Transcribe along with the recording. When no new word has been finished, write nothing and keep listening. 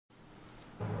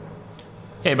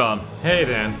Hey, Bob. Hey,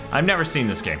 Dan. I've never seen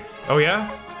this game. Oh,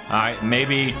 yeah?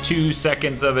 Maybe 2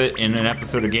 seconds of it in an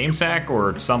episode of GameSack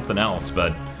or something else,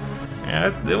 but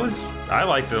Yeah, it was. I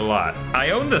liked it a lot.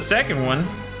 I own the second one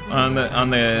on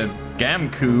the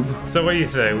GameCube. So what do you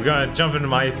say? We're gonna jump into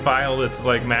my file that's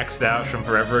like maxed out from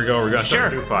forever ago. Or we're gonna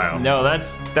start a new file. No, that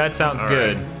sounds All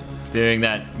good. right. Doing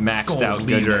that maxed Gold out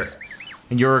leader. goodness.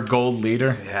 And you're a gold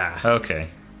leader? Yeah. Okay.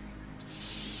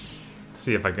 Let's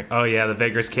see if I can. Oh yeah, the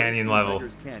Beggars Canyon level.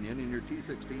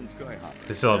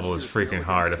 This level is freaking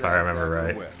hard if I remember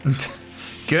right.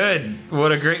 Good.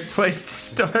 What a great place to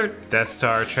start. Death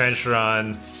Star, Trench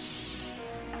Run,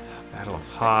 Battle of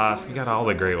Hoth. We got all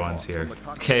the great ones here.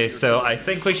 Okay, so I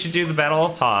think we should do the Battle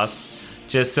of Hoth,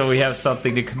 just so we have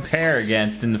something to compare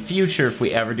against in the future if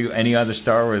we ever do any other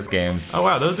Star Wars games. Oh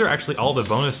wow, those are actually all the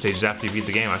bonus stages after you beat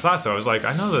the game. I saw so I was like,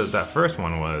 I know that first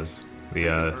one was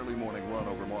the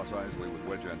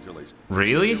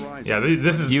Really? Yeah,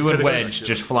 this is You and Wedge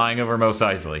just flying over Mos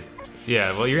Eisley.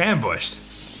 Yeah, well you're ambushed.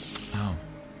 Oh.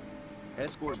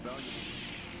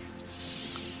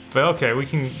 But okay, we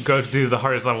can go do the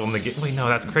hardest level in the game. Wait, no,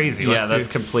 that's crazy. Yeah, that's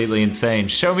completely insane.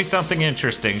 Show me something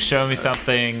interesting. Show me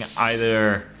something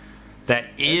either that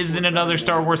is in another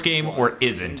Star Wars game or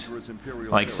isn't.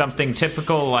 Like something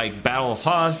typical like Battle of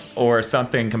Hoth or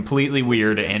something completely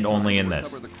weird and only in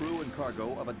this.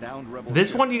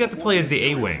 This one you get to play as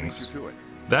the A-Wings.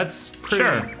 That's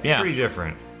pretty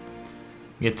different.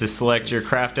 You get to select your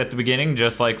craft at the beginning,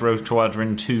 just like Rogue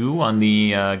Squadron 2 on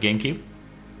the GameCube.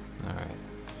 All right.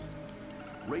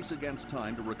 Race against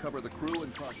time to recover the crew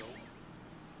and cargo.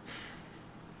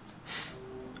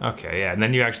 Okay, yeah, and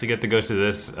then you actually get to go to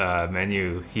this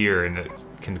menu here, and it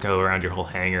can go around your whole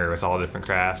hangar with all different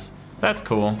crafts. That's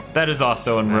cool. That is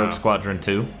also in Rogue Squadron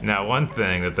 2. Now, one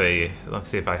thing that let's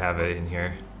see if I have it in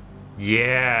here.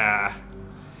 Yeah,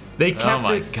 they kept Oh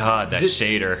my this. god, that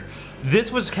shader.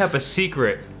 This was kept a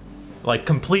secret, like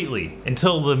completely,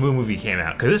 until the movie came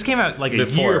out. Because this came out like a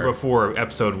year before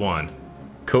Episode 1.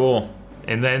 Cool.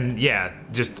 And then, yeah,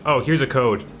 just here's a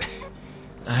code.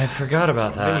 I forgot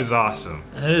about that. It was awesome.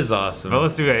 It is awesome. Well,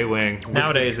 let's do A-Wing.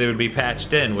 Nowadays, it would be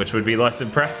patched in, which would be less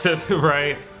impressive.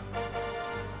 Right.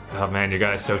 Oh man, your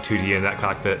guy's so 2D in that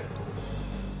cockpit.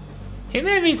 He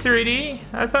may be 3D.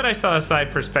 I thought I saw a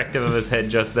side perspective of his head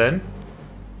just then.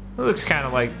 It looks kind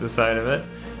of like the side of it.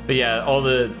 But yeah, all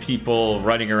the people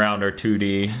running around are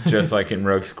 2D, just like in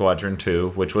Rogue Squadron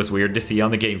 2, which was weird to see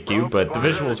on the GameCube, but the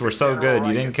visuals were so good,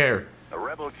 you didn't care. A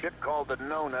rebel ship called the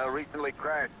Nona recently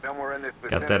crashed somewhere in this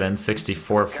Got that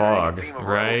N64 fog.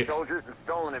 Right.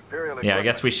 Yeah, I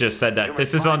guess we should have said that.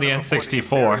 This is on the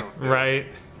N64. Right.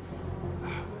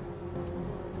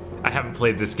 I haven't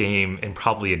played this game in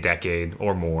probably a decade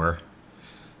or more.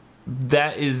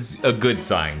 That is a good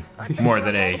sign, more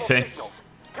than anything.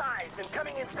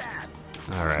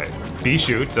 Alright. B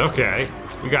shoots, okay.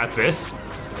 We got this.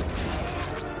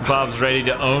 Bob's ready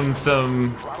to own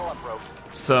some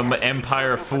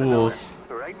Empire fools.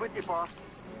 Right with you, boss.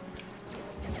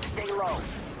 Stay low.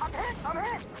 I'm hit!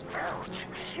 Ouch.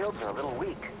 Shields are a little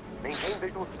weak. Maintain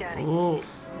visual scanning. Ooh.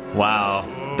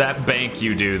 Wow, that bank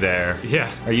you do there.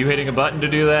 Yeah. Are you hitting a button to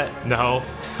do that? No.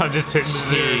 I'm just hitting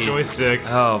the joystick.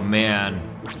 Oh man.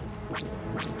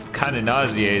 It's kind of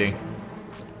nauseating.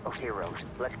 Okay, Rogue.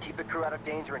 Let's keep the crew out of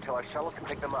danger until our shuttle can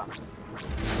pick them up.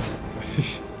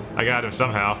 I got him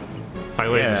somehow. My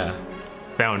lasers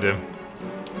found him.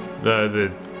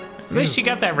 The At least you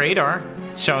got that radar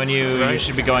showing you you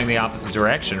should be going the opposite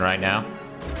direction right now.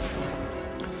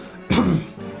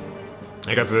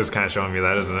 I guess it is kind of showing me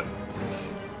that, isn't it?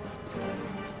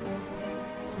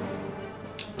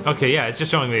 Okay, yeah, it's just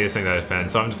showing me this thing that I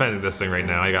defend. So I'm defending this thing right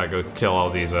now. I gotta go kill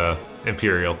all these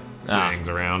Imperial things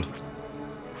around.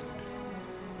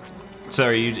 So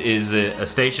is it a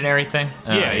stationary thing?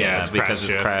 Yeah, it's because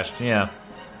it's crashed, crashed. Yeah.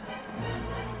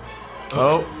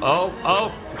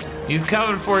 Oh! He's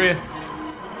coming for you.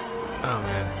 Oh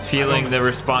man. Feeling the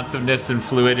responsiveness and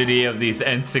fluidity of these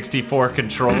N64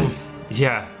 controls.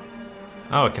 Yeah.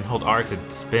 Oh, it can hold R to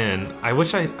spin. I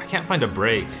wish I can't find a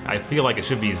brake. I feel like it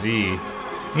should be Z.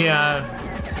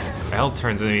 Yeah. L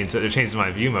turns me into, it changes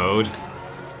my view mode.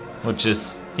 Which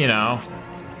is, you know,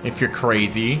 if you're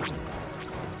crazy,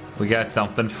 we got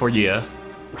something for you.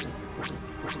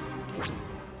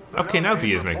 Okay, now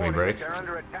B is making me brake.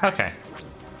 Okay.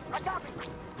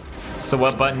 So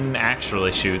what button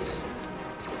actually shoots?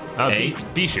 A?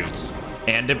 B shoots.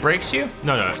 And it breaks you?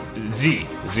 No, Z.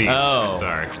 Oh.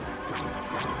 Sorry.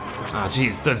 Oh,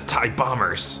 jeez, those TIE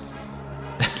bombers.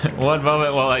 One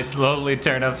moment while I slowly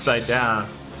turn upside down.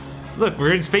 Look,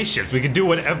 we're in spaceships. We can do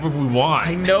whatever we want.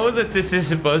 I know that this is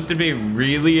supposed to be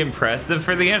really impressive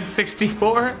for the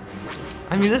N64.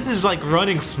 I mean, this is like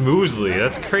running smoothly.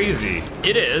 That's crazy.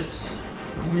 It is.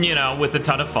 You know, with a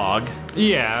ton of fog.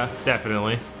 Yeah,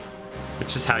 definitely.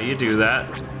 Which is how you do that.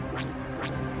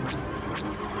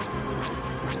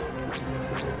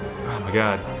 Oh my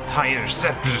god. TIE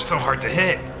interceptors are so hard to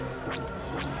hit.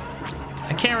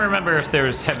 I can't remember if there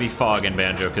was heavy fog in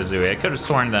Banjo-Kazooie. I could have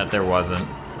sworn that there wasn't.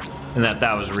 And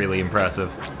that was really impressive.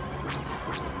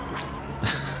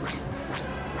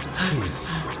 Jeez.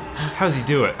 How does he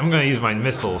do it? I'm gonna use my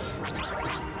missiles.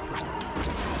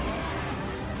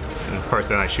 And of course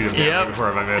then I shoot him down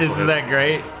before my missile Isn't that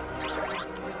great?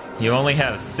 You only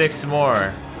have 6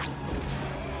 more.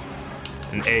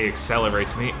 And A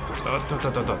accelerates me.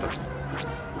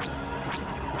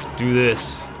 Let's do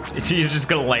this. So you're just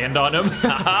gonna land on him?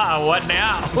 Haha, what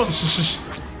now?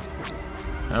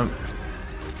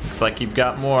 Looks like you've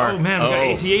got more. Oh man, we got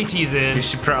AT-ATs in. You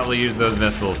should probably use those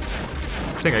missiles.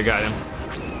 I think I got him.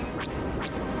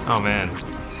 Oh man,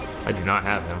 I do not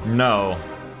have him. No.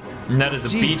 And that is a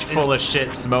beach full of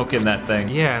shit smoke in that thing.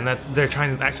 Yeah, and that they're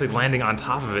actually landing on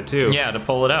top of it too. Yeah, to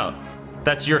pull it out.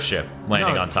 That's your ship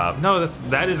landing on top. No,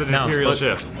 that is an Imperial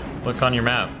ship. Look on your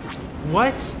map.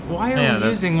 What? Why are we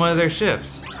using one of their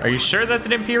ships? Are you sure that's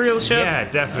an Imperial ship? Yeah,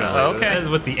 definitely. Okay. That is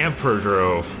what the Emperor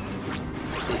drove.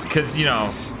 Because, you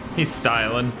know, he's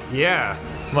styling. Yeah.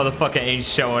 Motherfucker ain't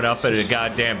showing up at a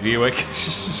goddamn Buick.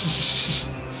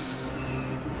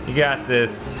 You got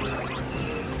this.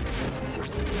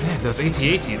 Man, those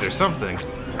AT-ATs or something.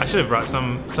 I should have brought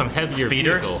some heavier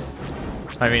speeders. vehicle.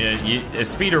 I mean, a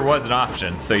speeder was an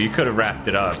option, so you could have wrapped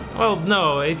it up. Well,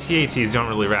 no, AT-ATs don't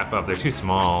really wrap up. They're too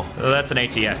small. Well, that's an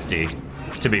AT-ST,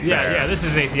 to be fair. Yeah, this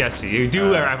is an AT-ST. You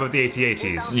do wrap up the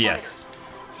AT-ATs. Yes.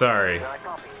 Sorry.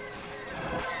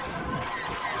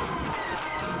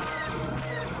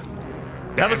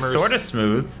 That was sort of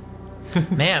smooth.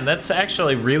 Man, that's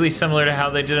actually really similar to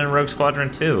how they did in Rogue Squadron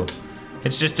 2.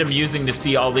 It's just amusing to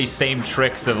see all these same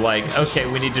tricks of like, okay,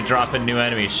 we need to drop a new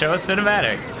enemy. Show us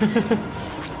cinematic.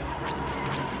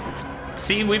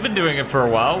 See, we've been doing it for a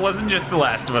while. It wasn't just The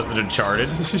Last of Us and Uncharted.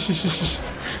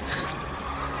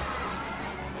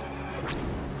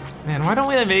 Man, why don't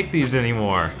we make these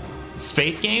anymore?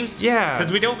 Space games? Yeah.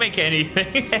 Because we don't make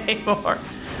anything anymore.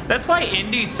 That's why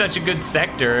indie's such a good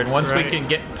sector, and once we can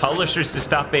get publishers to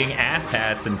stop being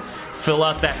asshats and fill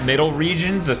out that middle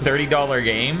region, the $30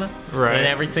 game, then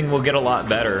everything will get a lot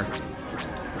better.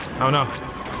 Oh no.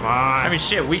 Come on. I mean,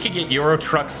 shit, we could get Euro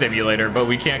Truck Simulator, but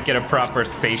we can't get a proper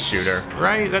space shooter.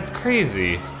 Right? That's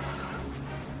crazy.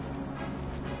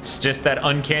 It's just that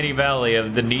uncanny valley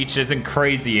of the niche isn't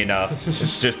crazy enough.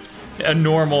 It's just a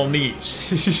normal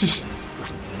niche.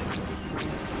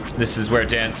 This is where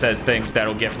Dan says things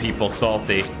that'll get people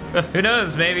salty. Who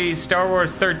knows, maybe Star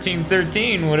Wars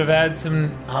 1313 would have had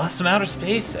some awesome outer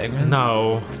space segments.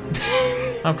 No.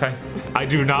 Okay. I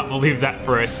do not believe that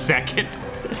for a second.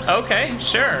 Okay,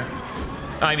 sure.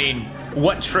 I mean,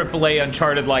 what AAA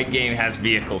Uncharted-like game has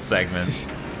vehicle segments?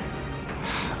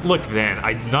 Look, Dan,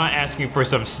 I'm not asking for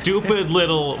some stupid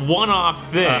little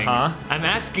one-off thing. I'm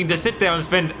asking to sit down and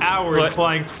spend hours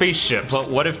flying spaceships. But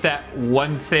what if that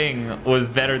one thing was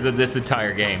better than this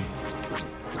entire game?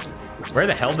 Where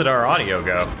the hell did our audio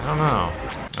go? I don't know.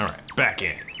 All right, back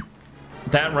in.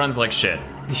 That runs like shit.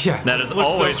 Yeah, that has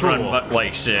always so cool. run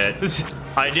like shit.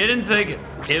 I didn't think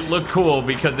it looked cool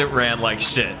because it ran like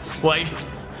shit. Like,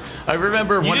 I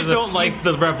remember one of the. You just don't like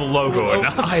the Rebel logo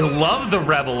enough. I love the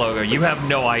Rebel logo. You have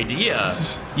no idea.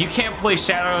 You can't play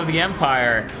Shadow of the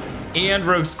Empire and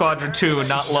Rogue Squadron 2 and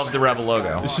not love the Rebel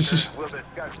logo. We'll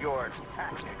discuss your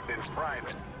tactics in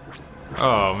private.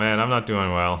 Oh man, I'm not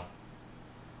doing well.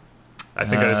 I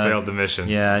think I just failed the mission.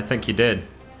 Yeah, I think you did.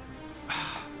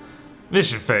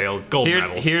 Mission failed. Gold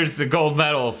medal. Here's the gold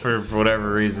medal for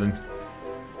whatever reason.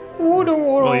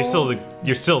 Well,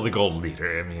 you're still the gold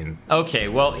leader. I mean. Okay,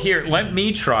 well here, let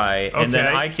me try, and then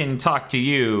I can talk to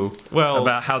you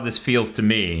about how this feels to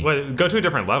me. Well, go to a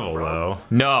different level though.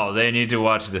 No, they need to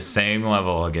watch the same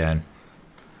level again.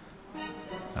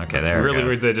 Okay, That's there it really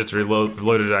goes. weird. They just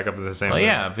loaded it back up to the same. Well, level.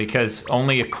 yeah, because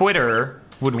only a quitter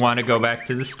would want to go back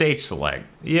to the stage select.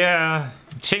 Yeah.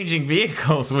 Changing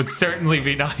vehicles would certainly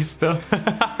be nice, though.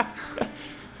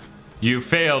 You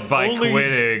failed by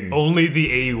quitting. Only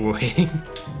the A-wing.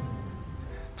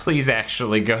 Please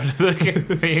actually go to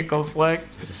the vehicle select.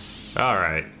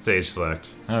 Alright, stage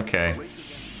select. Okay.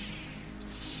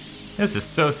 This is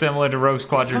so similar to Rogue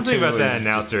Squadron 2. Something about that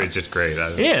announcer is just great.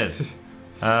 It is.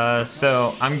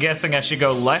 So I'm guessing I should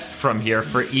go left from here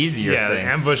for easier Yeah, the things.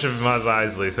 ambush of Mos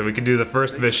Eisley, so we can do the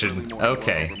first mission.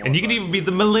 Okay. And you can even be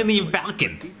the Millennium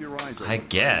Falcon. Keep your eyes open I for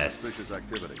guess. suspicious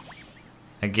activity.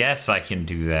 I guess I can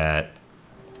do that.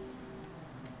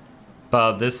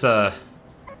 Bob, this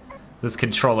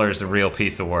controller is a real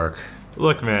piece of work.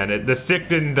 Look, man, the stick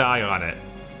didn't die on it.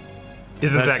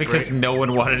 Isn't That's that because great? no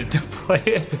one wanted to play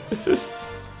it.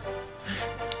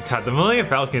 God, the Millennium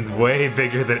Falcon's way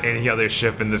bigger than any other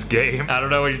ship in this game. I don't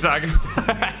know what you're talking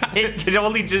about. It can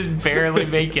only just barely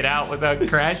make it out without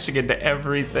crashing into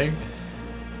everything.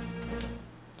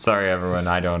 Sorry, everyone.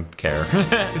 I don't care.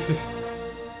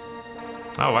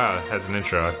 Oh wow, it has an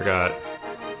intro. I forgot.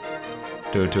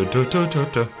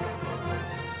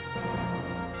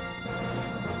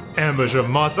 Ambush of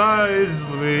Mos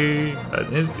Eisley.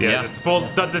 Yeah. Just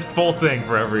this full thing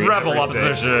for every Rebel every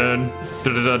stage.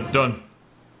 opposition. Dun.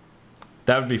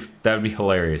 That would be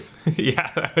hilarious. Yeah,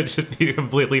 that would just be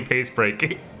completely pace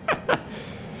breaking. I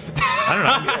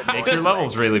don't know. Make your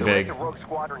levels really big. Rogue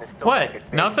Squadron is still What? back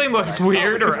at Nothing looks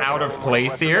weird or out of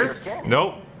place here.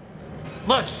 Nope.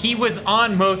 Look, he was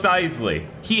on Mos Eisley.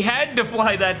 He had to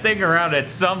fly that thing around at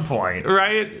some point.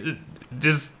 Right?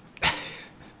 Just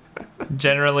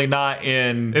Generally not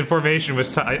in... in formation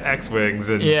with X-Wings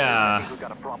and... Yeah. We've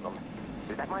got a problem.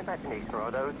 Is that my vaccination or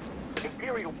are those?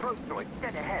 Imperial probe droid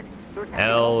dead ahead.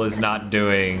 L is not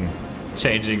doing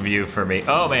changing view for me.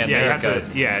 Oh man, Yeah, you there it have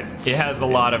goes. to, yeah. It has a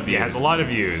lot of views. It has a lot of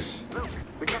views. Luke,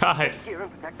 we got God. to stay here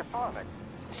and protect the farmer.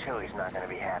 Chewie's not gonna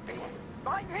be happy.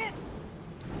 I'm hit.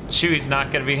 Chewie's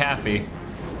not gonna be happy.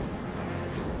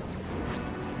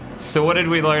 So what did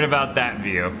we learn about that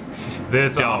view?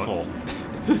 There's Awful.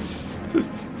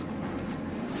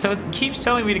 So it keeps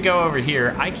telling me to go over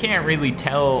here. I can't really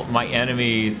tell my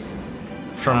enemies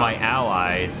from my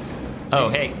allies. Oh,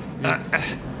 hey.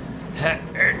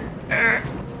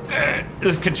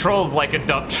 This controls like a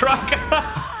dump truck.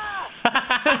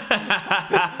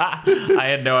 I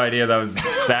had no idea that was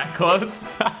that close.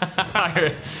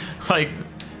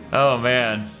 Oh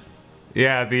man.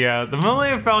 Yeah, the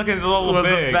Millennium Falcon is a little Was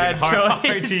a big bad and hard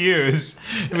choice. to use.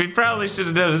 We probably should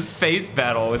have done a space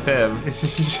battle with him.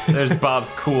 There's Bob's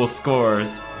cool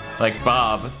scores. Like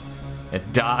Bob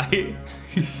and die.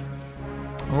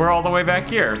 We're all the way back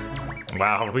here.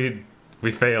 Wow,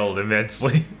 we failed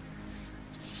immensely.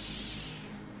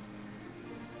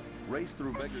 Race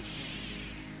through beggars.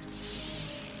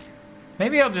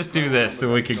 Maybe I'll just do this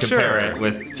so we can compare Sure. it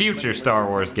with future Star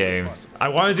Wars games. I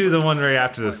want to do the one right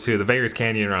after this too, the Beggars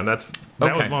Canyon run. That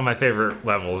Okay. was one of my favorite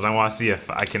levels, and I want to see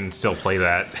if I can still play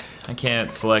that. I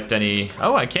can't select any.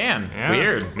 Oh, I can. Yeah.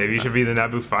 Weird. Maybe you should be the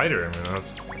Naboo fighter,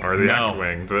 or the No.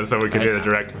 X-wing, so we could do a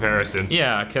direct comparison.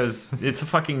 Yeah, because it's a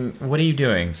fucking. What are you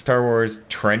doing? Star Wars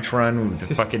trench run with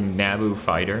the fucking Naboo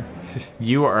fighter?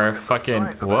 You are a fucking.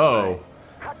 Whoa.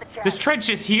 Cut the chat. This trench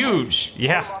is huge.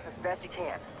 Yeah. Off as best you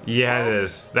can. Yeah, it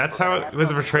is. That's how it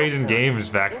was portrayed in games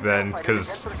back then,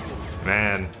 because,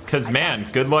 man. Because, man,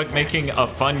 good luck making a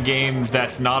fun game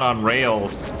that's not on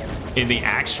rails in the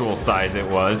actual size it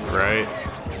was. Right?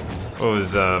 What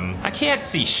was, I can't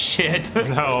see shit.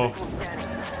 no.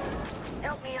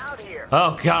 Help me out here.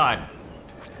 Oh, God.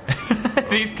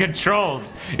 These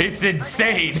controls. It's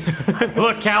insane.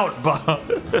 Look out, Bob.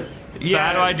 So Yeah.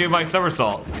 how do I do my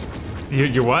somersault?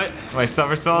 You what? My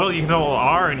somersault? Well, you can hold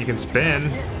R and you can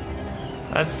spin.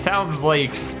 That sounds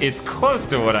like it's close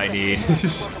to what I need.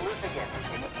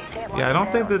 Yeah, I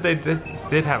don't think that they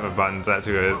did have a button set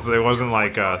to it. It wasn't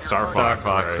like Star Fox. Star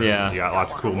Fox, where yeah. You got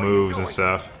lots of cool moves and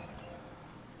stuff.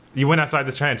 You went outside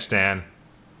the trench, Dan.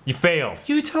 You failed.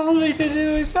 You told me to do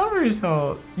a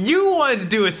somersault. You wanted to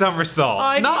do a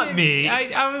somersault, not did. me.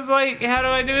 I was like, how do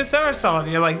I do a somersault?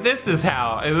 And you're like, this is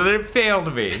how. And then it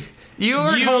failed me. You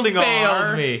were holding failed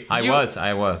R. me. I You- was.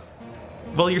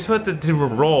 Well, you're supposed to do a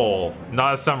roll,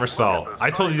 not a somersault.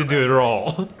 I told you to do a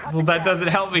roll. Well, that doesn't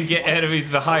help me get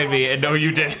enemies behind me, and no,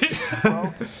 you didn't.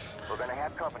 We're gonna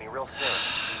have company real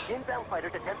soon. Inbound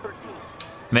fighters at 10:13.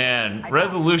 Man,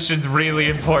 resolution's really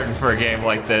important for a game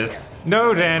like this.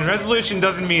 No, Dan, resolution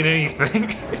doesn't mean anything.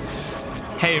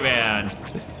 Hey, man.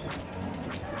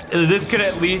 This could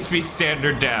at least be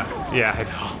standard def. Yeah, I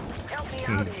know. Help me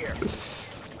out here.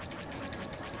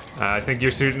 I think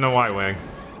you're shooting a Y-wing.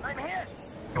 I'm hit.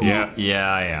 Yeah.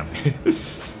 Yeah, I am.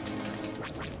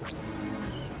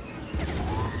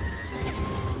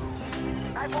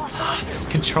 I've lost This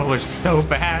controller's so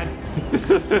bad.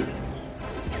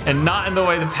 And not in the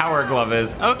way the Power Glove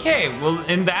is. Okay, well,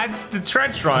 and that's the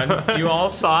trench run. You all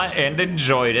saw it and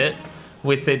enjoyed it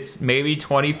with its maybe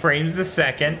 20 frames a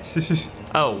second.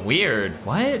 Oh, weird.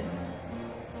 What?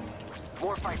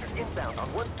 More fighters inbound on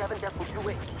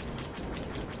 17.28.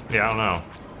 Yeah, I don't know.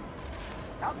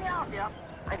 Help me out, yeah.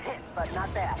 I'm hit, but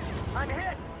not bad. I'm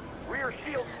hit. Rear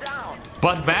shield's down.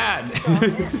 But bad.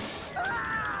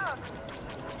 Ah!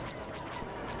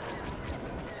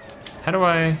 How do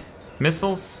I...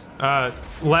 Missiles?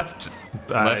 Left.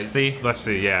 Left C? Left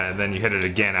C, yeah, and then you hit it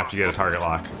again after you get a target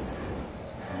lock.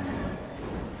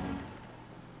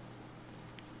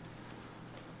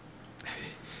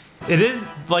 It is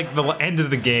like the end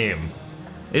of the game.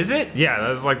 Is it? Yeah,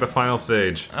 that's like the final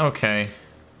stage. Okay.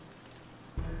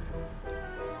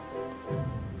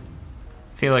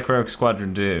 I feel like Rogue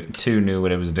Squadron 2 knew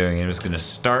what it was doing. It was going to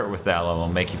start with that level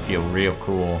and make you feel real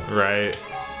cool. Right.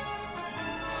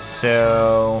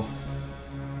 So...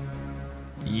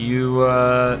 You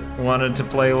wanted to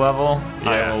play level? Yeah.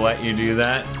 I will let you do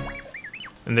that.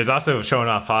 And there's also showing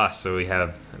off Haas, so we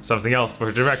have something else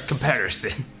for direct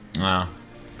comparison. Wow.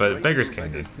 But Beggar's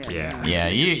Canyon, yeah. Yeah,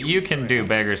 you can do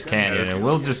Beggar's Canyon, and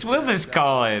we'll just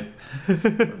call it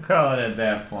call it at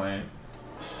that point.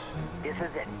 This is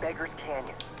it, Beggar's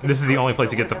Canyon. This is the only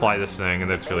place you get to fly this thing, and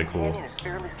that's really The cool. canyon is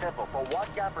fairly simple, but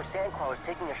watch out for sandcrawlers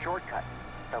taking a shortcut.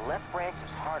 The left branch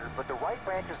is harder, but the right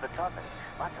branch is the toughest.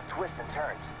 Lots of twists and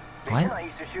turns. What? Then I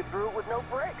used to shoot through it with no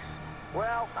brakes.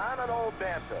 Well, I'm an old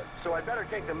bastard, so I better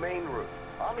take the main route.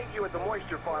 I'll meet you at the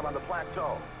moisture farm on the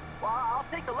plateau. Well, I'll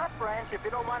take the left branch if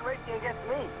you don't mind racing against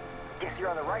me. Guess you're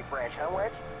on the right branch, huh,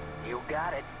 Wedge? You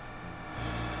got it.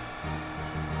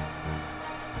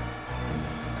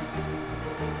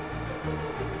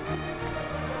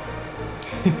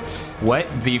 What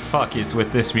the fuck is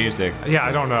with this music? Yeah,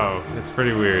 I don't know. It's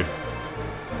pretty weird.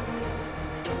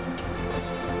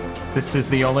 This is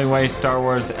the only way Star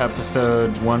Wars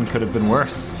Episode 1 could have been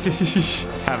worse.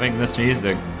 Having this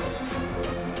music.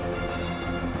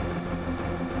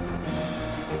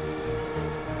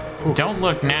 Don't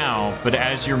look now, but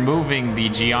as you're moving, the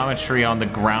geometry on the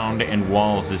ground and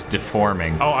walls is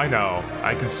deforming. Oh, I know.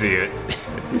 I can see it.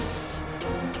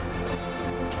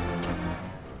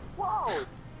 Whoa!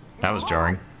 That was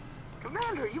jarring.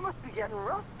 Commander, you must be getting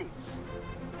rusty.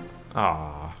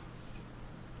 Aww.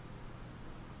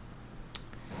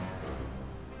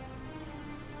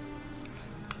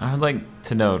 I would like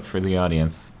to note for the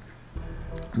audience,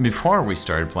 before we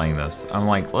started playing this, I'm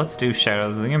like, let's do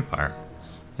Shadows of the Empire.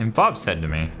 And Bob said to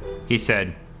me, he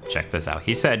said, check this out.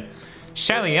 He said,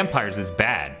 Shadow of the Empires is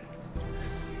bad.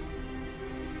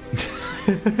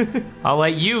 I'll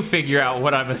let you figure out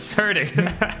what I'm asserting.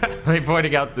 By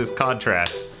pointing out this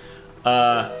contrast.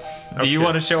 Do you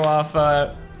want to show off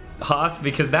Hoth?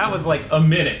 Because that was like a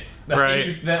minute. Right.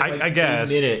 You spent like I guess.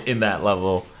 a minute in that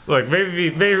level. Look, maybe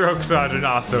Rogue Squadron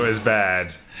also is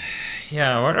bad.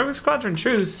 Yeah, Rogue Squadron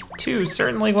 2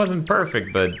 certainly wasn't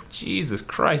perfect, but Jesus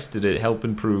Christ, did it help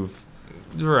improve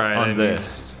Right. on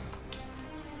this.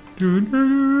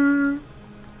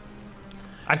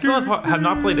 I still have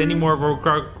not played any more of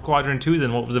Rogue Squadron 2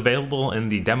 than what was available in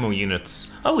the demo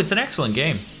units. Oh, it's an excellent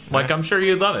game. Like, I'm sure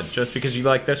you'd love it, just because you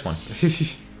like this one.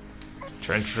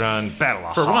 Trench Run,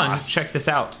 Battle For one, check this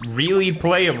out. Really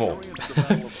playable.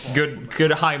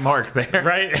 Good high mark there.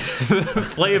 Right?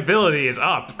 Playability is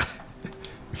up.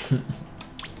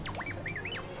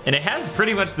 And it has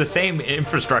pretty much the same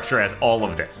infrastructure as all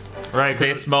of this. Right.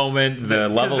 This moment, the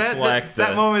level select.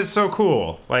 That moment is so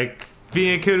cool. Like,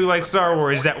 being a kid who likes Star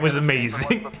Wars, that was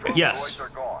amazing. Yes.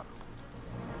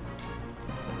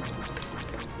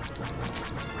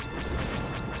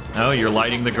 Oh, you're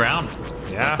lighting the ground.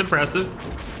 Yeah. That's impressive.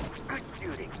 Good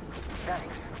shooting.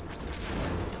 Thanks.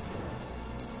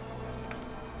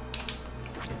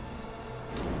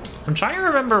 I'm trying to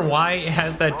remember why it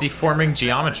has that deforming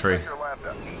geometry.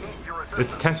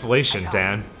 It's tessellation,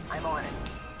 Dan. I'm on it.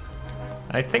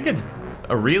 I think it's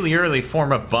a really early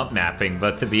form of bump mapping,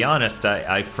 but to be honest,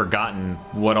 I've forgotten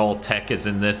what all tech is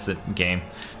in this game.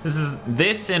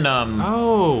 This in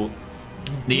Oh.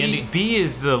 the B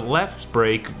is the left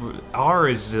brake, R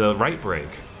is the right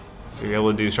brake. So you're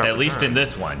able to do sharp at least in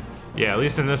turns. this one. Yeah, at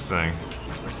least in this thing.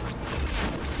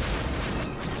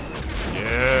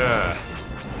 Yeah.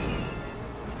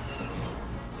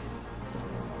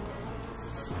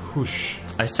 Whoosh.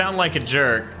 I sound like a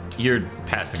jerk. You're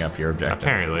passing up your objective.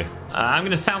 Apparently. I'm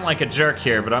gonna sound like a jerk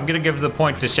here, but I'm gonna give the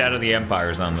point to Shadow of the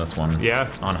Empires on this one. Yeah?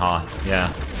 On Hoth,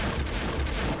 yeah.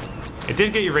 It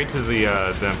did get you right to the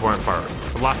important part.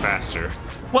 A lot faster.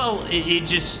 Well,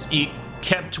 it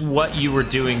kept what you were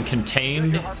doing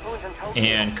contained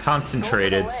and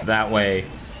concentrated, so that way.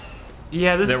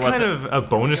 Yeah, this There is kind wasn't- of a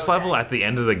bonus level at the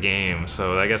end of the game,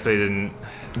 so I guess they didn't...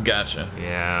 Gotcha.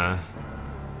 Yeah.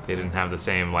 They didn't have the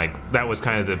same, like... That was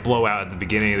kind of the blowout at the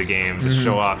beginning of the game to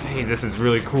show off, hey, this is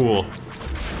really cool.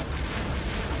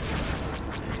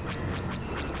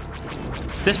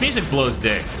 This music blows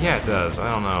dick. Yeah, it does.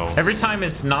 I don't know. Every time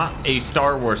it's not a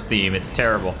Star Wars theme, it's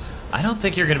terrible. I don't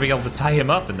think you're gonna be able to tie him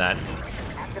up in that.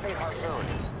 Activate harpoon.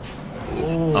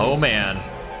 Oh man.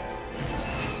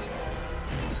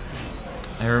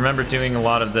 I remember doing a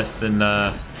lot of this in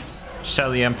Shadow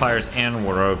of the Empires and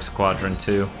Rogue Squadron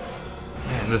 2.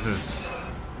 Man, this is...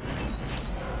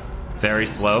 Very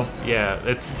slow. Yeah,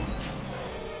 it's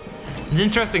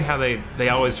interesting how they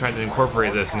always try to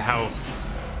incorporate this and how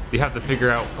you have to figure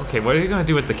out, okay, what are you going to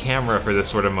do with the camera for this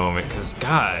sort of moment? Because,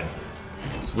 God,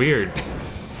 it's weird.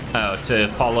 Oh, to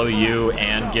follow you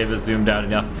and give a zoomed out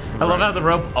enough. I love how the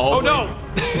rope always... Oh,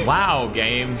 no! Wow,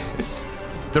 game.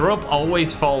 The rope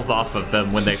always falls off of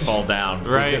them when they fall down.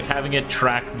 Right. Because having it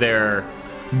track their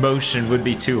motion would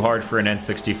be too hard for an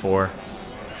N64.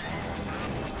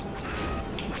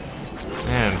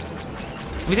 Man,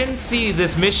 we didn't see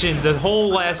this mission the whole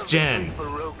last gen,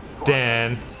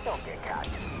 Dan. Don't get cocky.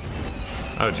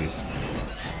 Oh, jeez.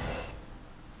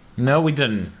 No, we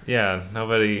didn't. Yeah,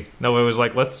 nobody was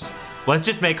like, let's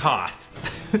just make Hoth.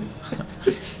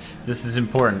 This is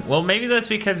important. Well, maybe that's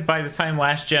because by the time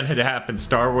last gen had happened,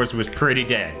 Star Wars was pretty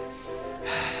dead.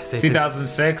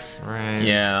 2006? Right.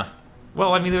 Yeah.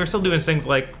 Well, I mean, they were still doing things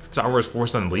like Star Wars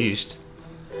Force Unleashed.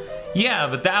 Yeah,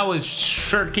 but that was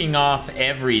shirking off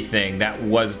everything that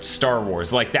was Star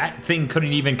Wars. Like, that thing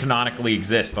couldn't even canonically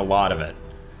exist, a lot of it.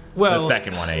 Well, the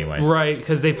second one, anyways. Right,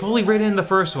 because they fully written in the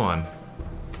first one.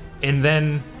 And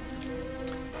then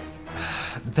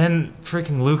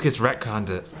freaking Lucas retconned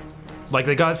it. Like,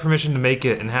 they got his permission to make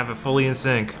it and have it fully in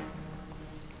sync.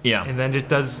 Yeah. And then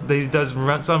they does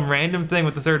some random thing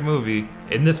with the third movie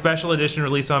in the special edition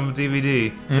release on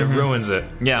DVD. It ruins it.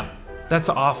 Yeah. That's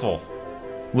awful.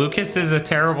 Lucas is a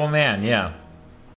terrible man, yeah.